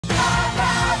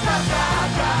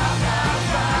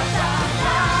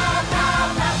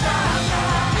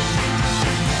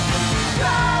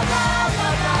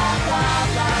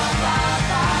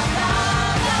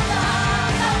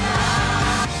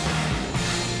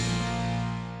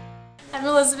I'm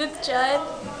Elizabeth Judd.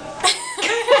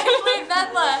 I play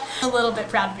Bedla. I'm a little bit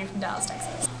proud to be from Dallas,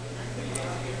 Texas.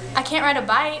 I can't ride a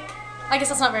bike. I guess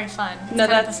that's not very fun. It's no,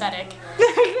 kind that's of pathetic.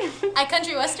 I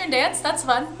country western dance, that's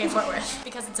fun. Okay, Fort Worth,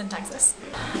 because it's in Texas.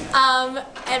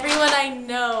 Everyone I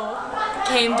know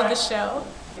came to the show.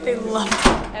 They loved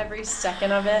it. Every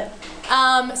second of it.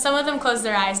 Some of them closed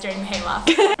their eyes during the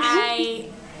hayloft. I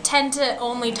tend to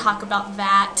only talk about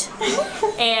that,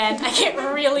 and I get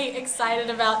really excited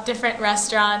about different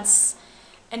restaurants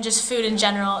and just food in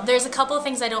general. There's a couple of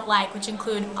things I don't like, which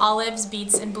include olives,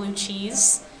 beets, and blue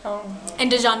cheese, and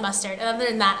Dijon mustard. And other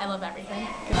than that, I love everything.